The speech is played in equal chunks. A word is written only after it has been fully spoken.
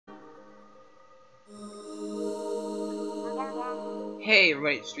Hey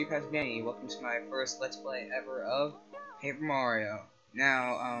everybody, it's StreetPass Danny. Welcome to my first Let's Play ever of Paper Mario.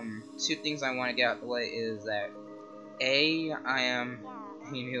 Now, two things I want to get out of the way is that A, I am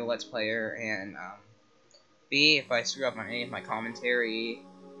a new Let's Player, and B, if I screw up on any of my commentary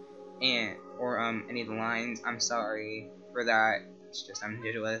or any of the lines, I'm sorry for that. It's just I'm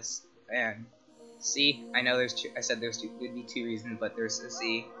new to this. And C, I know there's I said there's would be two reasons, but there's a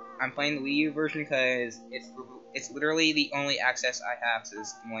C. I'm playing the Wii U version because it's literally the only access I have to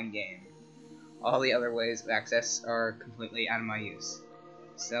this one game. All the other ways of access are completely out of my use.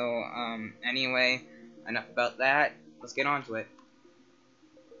 So, anyway, enough about that. Let's get on to it.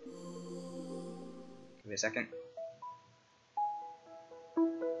 Give me a second.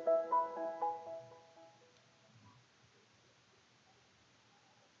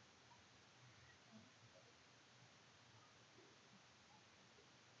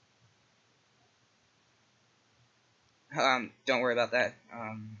 Don't worry about that.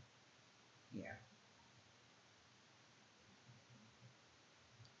 Yeah.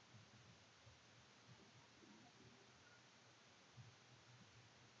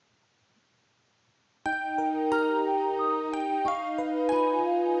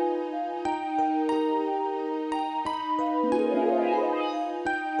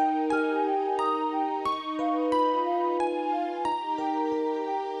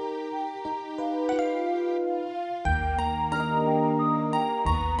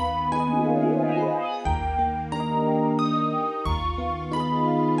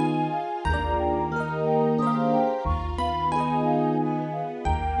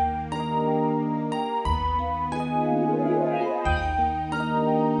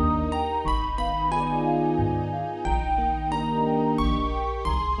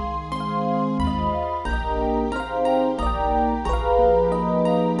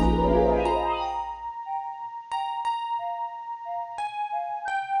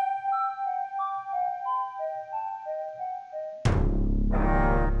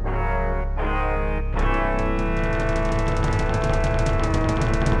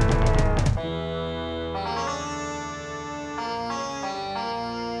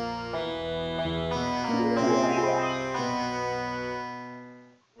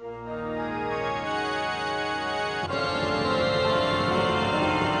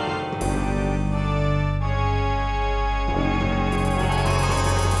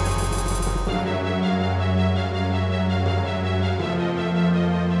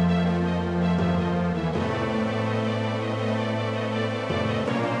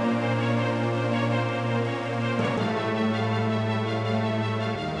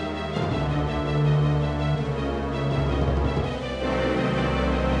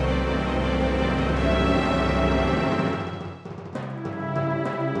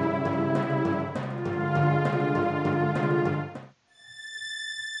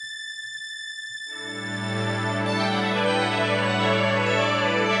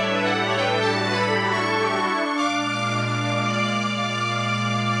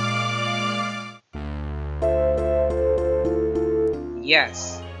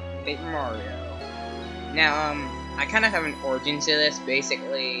 Yes, Paper Mario. Now, I kind of have an origin to this.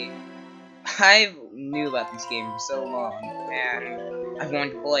 Basically, I knew about this game for so long, and I've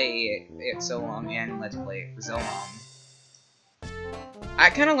wanted to play it so long, and let's play it for so long. I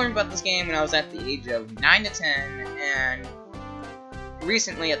kind of learned about this game when I was at the age of 9 to 10, and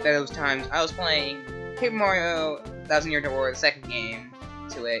recently at those times, I was playing Paper Mario 1000 Year Door, the second game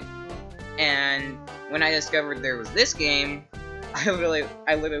to it, and when I discovered there was this game, I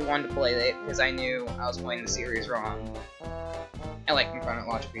literally wanted to play it because I knew I was playing the series wrong. I like in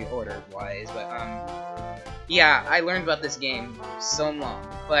chronologically order wise, but yeah, I learned about this game so long.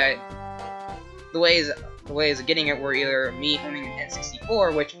 But the ways of getting it were either me owning an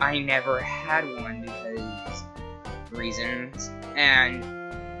N64, which I never had one because reasons, and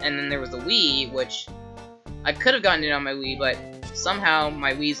then there was the Wii, which I could have gotten it on my Wii, but somehow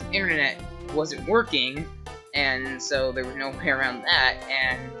my Wii's internet wasn't working. And so there was no way around that,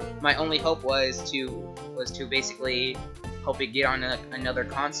 and my only hope was to basically hope it get on another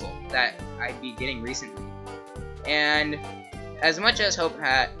console that I'd be getting recently. And as much hope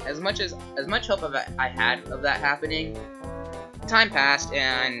I had of that happening, time passed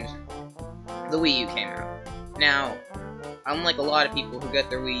and the Wii U came out. Now, unlike a lot of people who get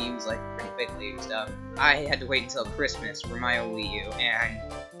their Wii U's like pretty quickly and stuff, I had to wait until Christmas for my own Wii U, and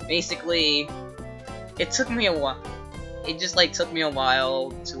basically it took me a while. It just took me a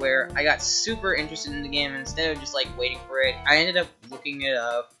while to where I got super interested in the game. Instead of just waiting for it, I ended up looking it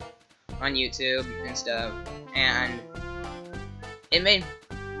up on YouTube and stuff, and it made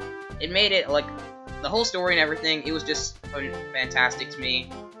it the whole story and everything, it was just fantastic to me.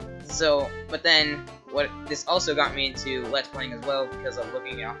 So, but then, what this also got me into Let's Playing as well, because of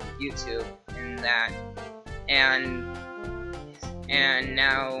looking at YouTube and that. And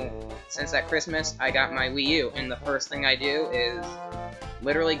now, since that Christmas, I got my Wii U, and the first thing I do is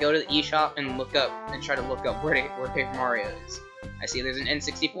literally go to the eShop and try to look up where Paper Mario is. I see there's an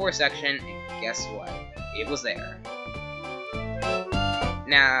N64 section, and guess what? It was there.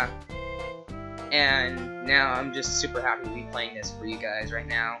 Now I'm just super happy to be playing this for you guys right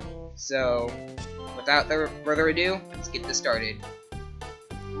now. So, without further ado, let's get this started.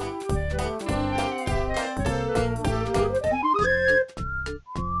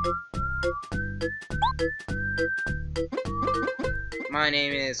 My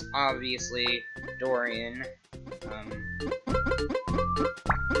name is obviously Dorian. Let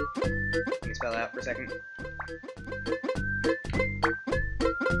me spell that out for a second.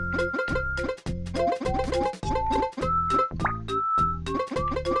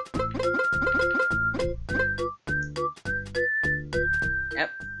 Yep,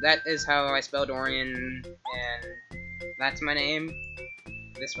 that is how I spell Dorian, and that's my name.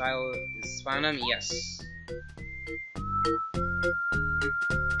 This file is file name, yes.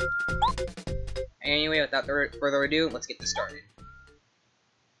 Anyway, without further ado, let's get this started.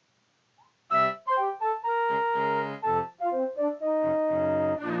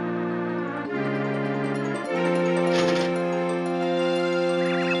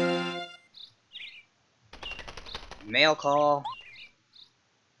 Mail call.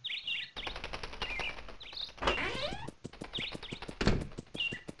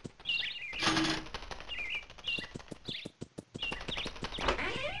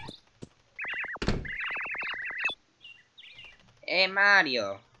 Hey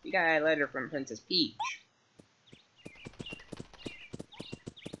Mario, we got a letter from Princess Peach.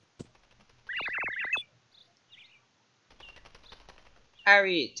 I'll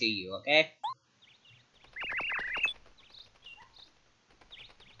read it to you, okay?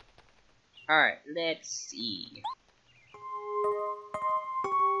 Alright, let's see.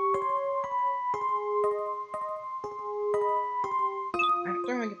 I'm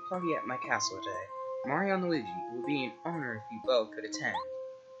throwing a party at my castle today. Mario and Luigi, it would be an honor if you both could attend.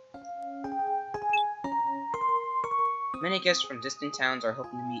 Many guests from distant towns are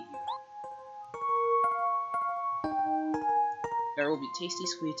hoping to meet you. There will be tasty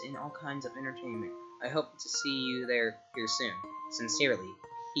sweets and all kinds of entertainment. I hope to see you here soon. Sincerely,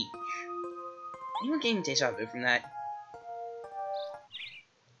 Peach. Anyone getting deja vu from that?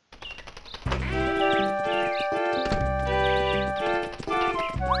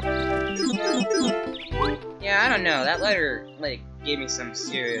 Yeah, I don't know. That letter, like, gave me some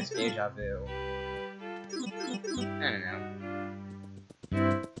serious deja vu. I don't know.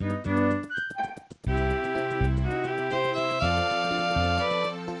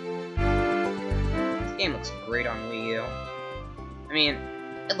 This game looks great on Wii U. I mean,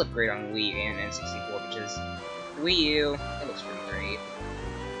 it looked great on Wii and N64, which is Wii U. It looks pretty great.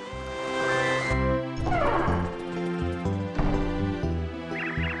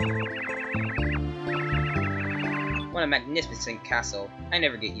 What a magnificent castle. I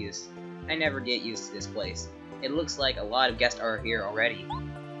never get used to this place. It looks like a lot of guests are here already.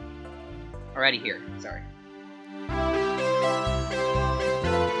 Sorry.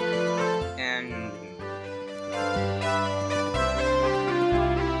 And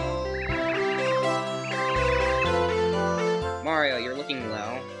Mario, you're looking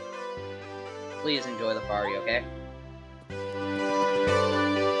well. Please enjoy the party, okay?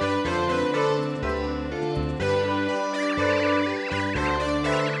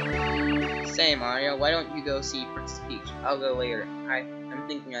 Say, Mario, why don't you go see Princess Peach? I'll go later. I'm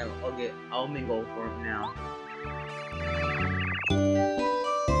thinking I'll mingle for now.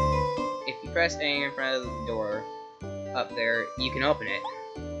 If you press A in front of the door up there, you can open it.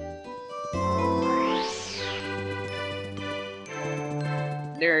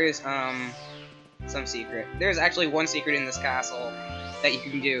 There is some secret. There's actually one secret in this castle that you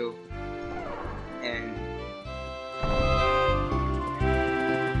can do, and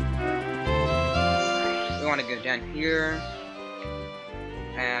we want to go down here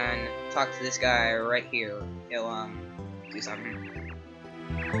and talk to this guy right here. He'll do something.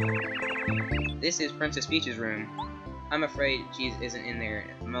 This is Princess Peach's room. I'm afraid she isn't in there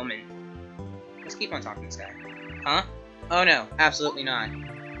at the moment. Let's keep on talking to this guy. Huh? Oh no, absolutely not.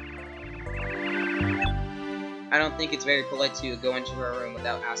 I don't think it's very polite to go into her room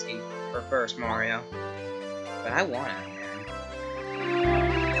without asking her first, Mario. But I wanna,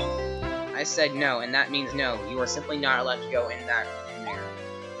 man. I said no, and that means no. You are simply not allowed to go in there.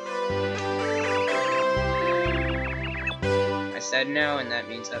 said no, and that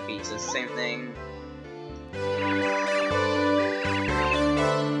means up Peach. So it's the same thing.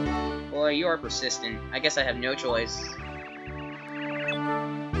 Boy, you are persistent. I guess I have no choice.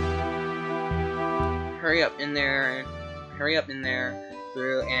 Hurry up in there. Hurry up in there.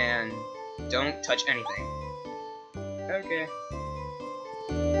 Through, and don't touch anything. Okay.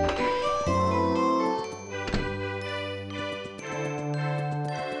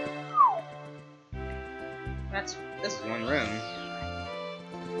 This is one room.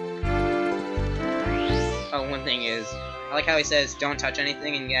 Oh, one thing is, I like how he says don't touch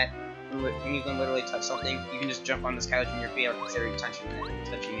anything, and yet when you can literally touch something, you can just jump on this couch and your feet are considered touching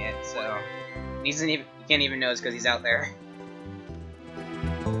it. So he doesn't even, you can't even notice because he's out there.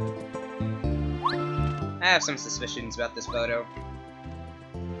 I have some suspicions about this photo.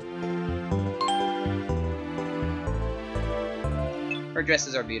 Her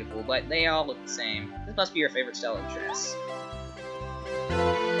dresses are beautiful, but they all look the same. This must be your favorite style of dress.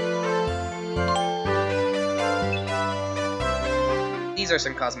 These are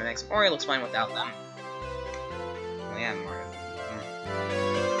some cosmetics. Mario looks fine without them. Oh yeah, Mario.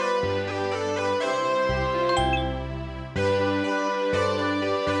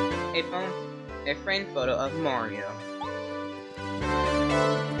 A framed photo of Mario.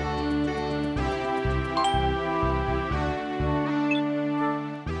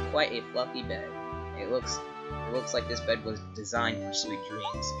 Quite a fluffy bed. It looks like this bed was designed for sweet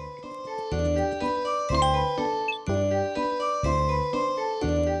dreams.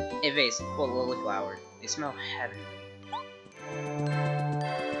 A vase full of lily flowers. They smell heavenly.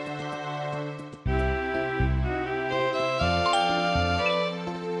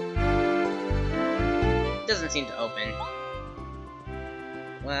 It doesn't seem to open.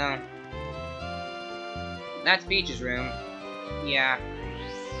 Well, that's Peach's room. Yeah.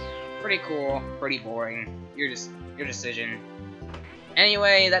 Pretty cool, pretty boring. Your decision.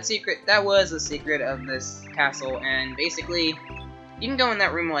 Anyway, that was the secret of this castle, and basically, you can go in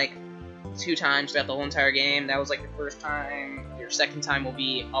that room like 2 times throughout the whole entire game. That was like the first time. Your second time will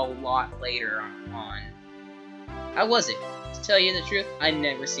be a lot later on. How was it? To tell you the truth, I'd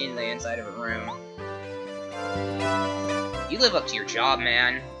never seen the inside of a room. You live up to your job,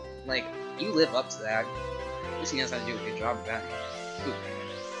 man. Like, you live up to that. At least he knows how to do a good job of that. Ooh.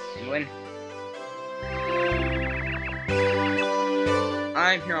 Penguin.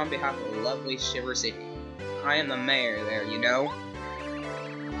 I'm here on behalf of the lovely Shiver City. I am the mayor there, you know?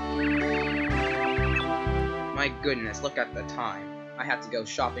 My goodness, look at the time. I have to go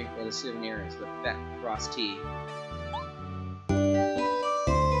shopping for the souvenirs with Beth Frost tea.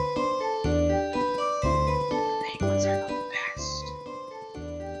 Penguins are the best.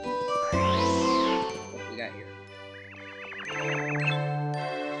 What do we got here?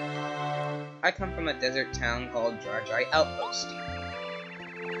 I come from a desert town called Dry Dry Outpost.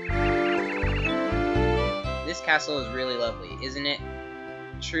 This castle is really lovely, isn't it?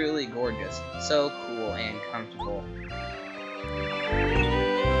 Truly gorgeous. So cool and comfortable.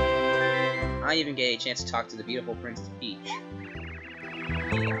 I even get a chance to talk to the beautiful Princess Peach.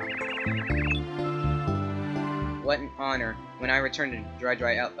 What an honor. When I return to Dry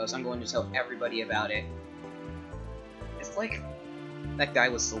Dry Outpost, I'm going to tell everybody about it. It's like that guy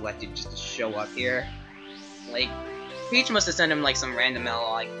was selected just to show up here. Like, Peach must have sent him like some random mail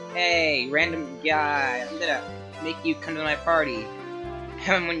like, hey, random guy, I'm gonna make you come to my party.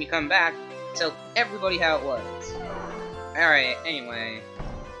 And when you come back, tell everybody how it was. Alright, anyway.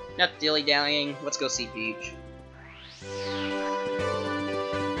 Enough dilly-dallying, let's go see Peach.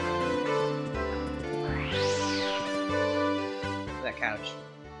 That couch.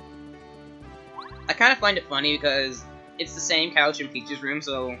 I kind of find it funny because it's the same couch in Peach's room,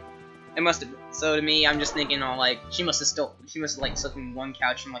 so it must have. So to me, I'm just thinking, all like she must have like taken one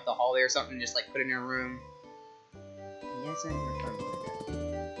couch from like the hallway or something, and just like put it in her room. Yes, I'm recovering.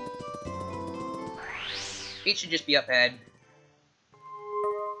 Peach should just be up ahead.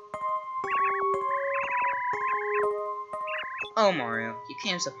 Oh Mario, you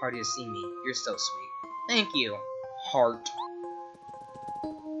came to the party to see me. You're so sweet. Thank you, heart.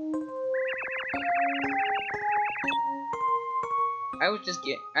 I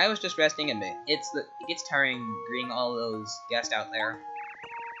was just resting a bit. It gets tiring greeting all those guests out there.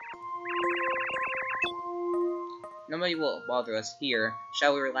 Nobody will bother us here.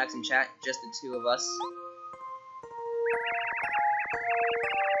 Shall we relax and chat? Just the 2 of us.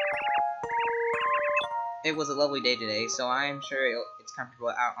 It was a lovely day today, so I'm sure it's comfortable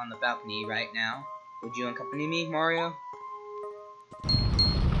out on the balcony right now. Would you accompany me, Mario?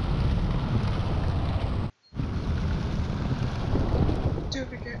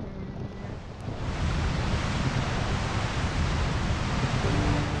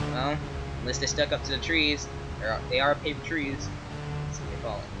 Unless they're stuck up to the trees. They are paper trees. So they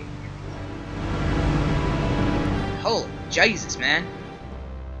call it paper trees. Holy Jesus, man.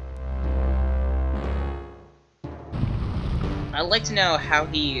 I'd like to know how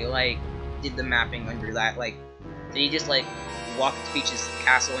he, like, did the mapping under that. Like, did he just, like, walk to Peach's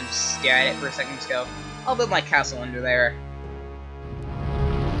castle and just stare at it for a second and just go, I'll build my castle under there.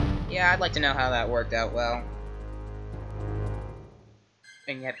 Yeah, I'd like to know how that worked out well.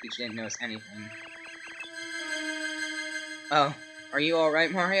 And yet Peach didn't notice anything. Oh, are you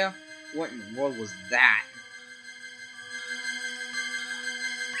alright, Mario? What in the world was that?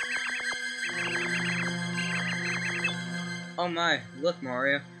 Oh my, look,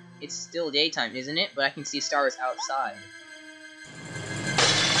 Mario. It's still daytime, isn't it? But I can see stars outside.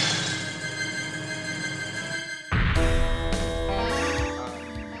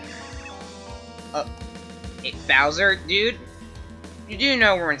 Hey, Bowser, dude? You do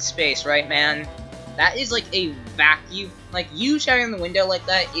know we're in space, right, man? That is like a vacuum. Like, you shouting in the window like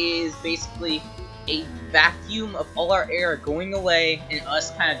that is basically a vacuum of all our air going away and us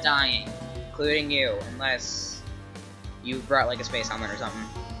kind of dying. Including you, unless you brought like a space helmet or something.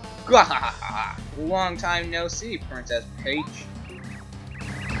 Long time no see, Princess Peach.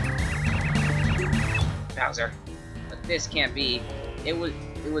 Bowser. But this can't be. It was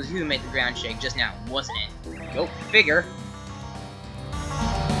you who made the ground shake just now, wasn't it? Go figure.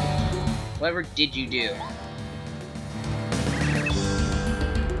 Whatever did you do?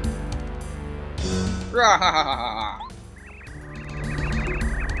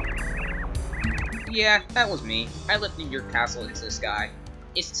 Yeah, that was me. I lifted your castle into the sky.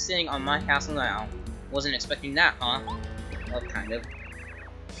 It's sitting on my castle now. Wasn't expecting that, huh? Well, kind of.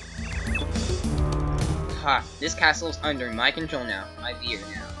 Ha! This castle's under my control now, my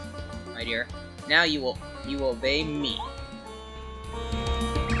dear. Now you will obey me.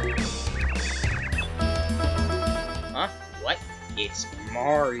 Huh? What? It's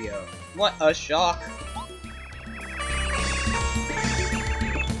Mario. What a shock!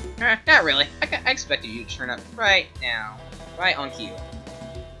 Not really. I expected you to turn up right now, right on cue.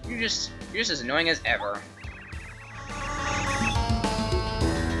 You're just as annoying as ever.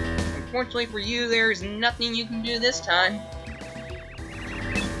 Unfortunately for you, there's nothing you can do this time.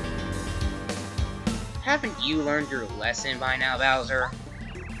 Haven't you learned your lesson by now, Bowser?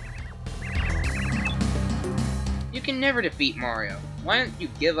 You can never defeat Mario. Why don't you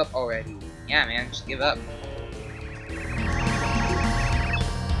give up already? Yeah, man, just give up.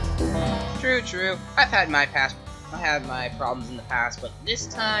 True. I've had my problems in the past, but this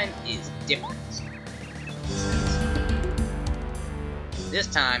time is different. This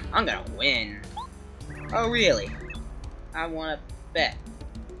time, I'm gonna win. Oh, really? I wanna bet.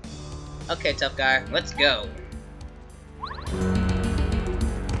 Okay, tough guy, let's go.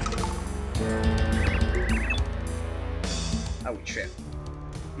 Oh, we tripped.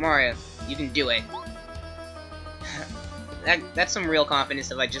 Mario, you can do it. That's some real confidence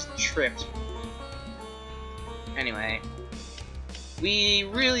if I just tripped. Anyway. We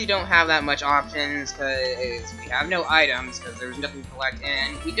really don't have that much options, because we have no items, because there's nothing to collect,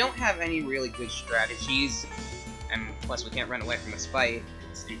 and we don't have any really good strategies. And plus, we can't run away from this fight.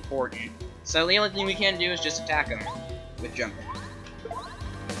 It's important. So the only thing we can do is just attack him with jumping.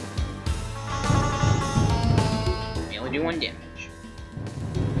 We only do 1 damage.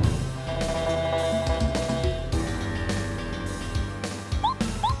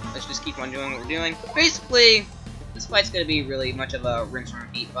 Let's just keep on doing what we're doing. Basically, this fight's gonna be really much of a rinse and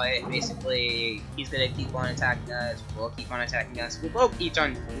repeat fight. Basically, he's gonna keep on attacking us, we'll keep on attacking us, we'll both keep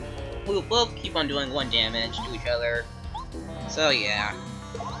on doing 1 damage to each other. So yeah.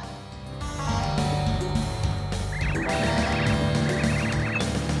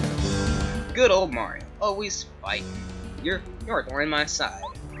 Good old Mario, always fighting. You're a thorn in my side.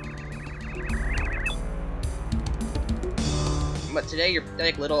 But today your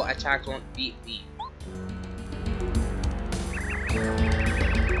pathetic little attacks won't beat me.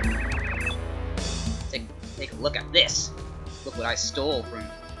 Take a look at this. Look what I stole from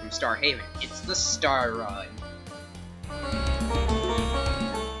Star Haven. It's the Star Rod.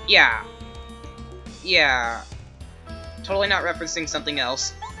 Yeah. Totally not referencing something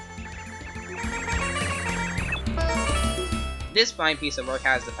else. This fine piece of work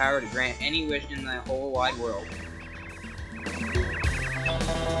has the power to grant any wish in the whole wide world.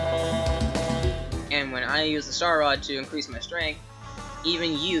 And when I use the Star Rod to increase my strength,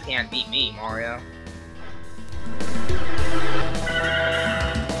 even you can't beat me, Mario.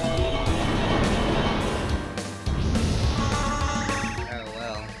 Oh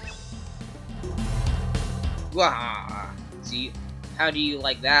well. Wah! See How do you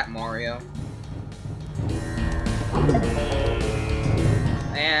like that, Mario?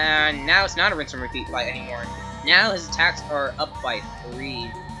 And now it's not a rinse and repeat fight anymore. Now his attacks are up by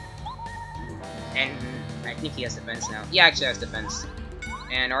 3. And I think he has defense now. He actually has defense.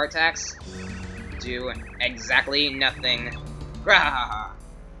 And our attacks do exactly nothing. Grah!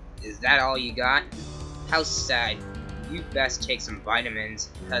 Is that all you got? How sad. You best take some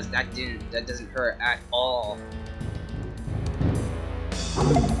vitamins, because that doesn't hurt at all.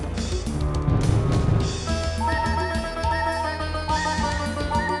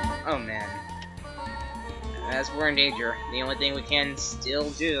 Oh man. As we're in danger, the only thing we can still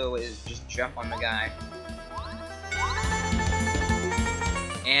do is just jump on the guy.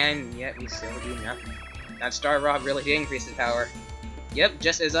 And yet we still do nothing. That Star Rod really did increase the power. Yep,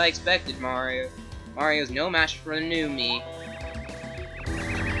 just as I expected, Mario. Mario's no match for the new me.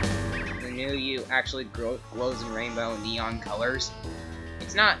 The new you actually glows in rainbow and neon colors.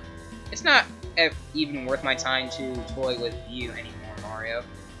 It's not even worth my time to toy with you anymore, Mario.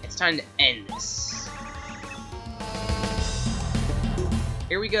 It's time to end this.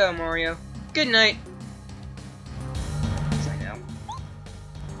 Here we go, Mario. Good night. Yes, I know.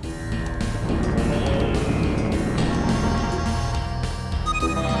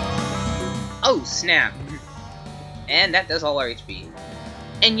 Oh, snap. And that does all our HP.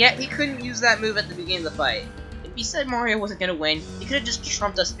 And yet, he couldn't use that move at the beginning of the fight. If he said Mario wasn't gonna win, he could have just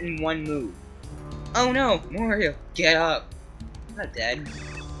trumped us in one move. Oh no, Mario, get up. I'm not dead.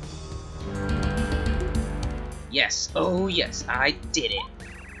 Yes, oh yes, I did it.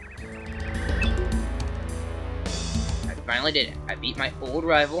 I finally did it. I beat my old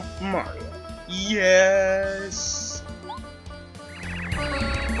rival, Mario. Yes!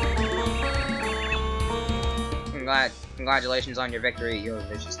 Congratulations on your victory, your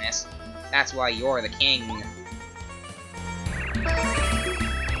viciousness. That's why you're the king.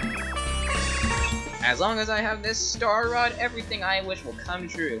 As long as I have this Star Rod, everything I wish will come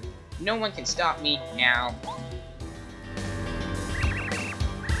true. No one can stop me now.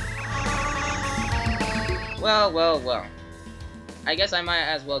 Well, well, well. I guess I might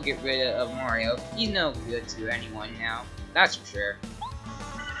as well get rid of Mario. He's no good to anyone now. That's for sure.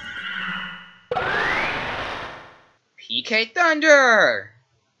 PK Thunder!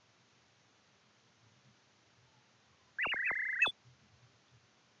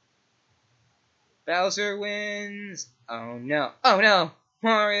 Bowser wins! Oh no. Oh no!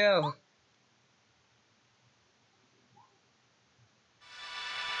 Mario!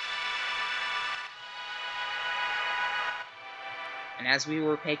 And as we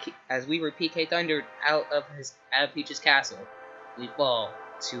were PK Thundered out of Peach's castle, we fall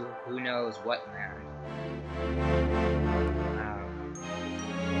to who knows what land.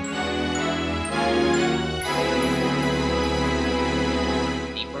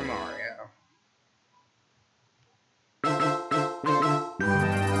 Paper Mario.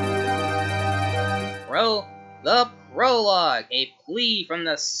 The Prologue, a plea from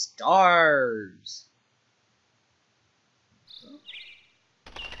the stars.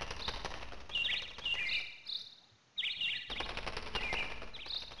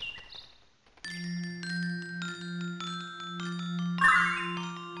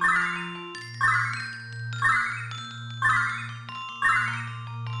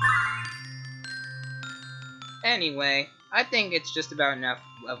 Anyway, I think it's just about enough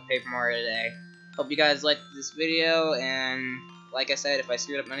of Paper Mario today. Hope you guys liked this video, and like I said, if I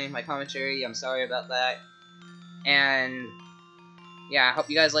screwed up any of my commentary, I'm sorry about that. And yeah, I hope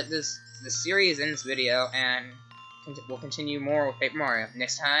you guys like this series in this video, and we'll continue more with Paper Mario.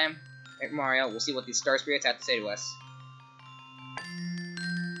 Next time, Paper Mario, we'll see what these Star Spirits have to say to us.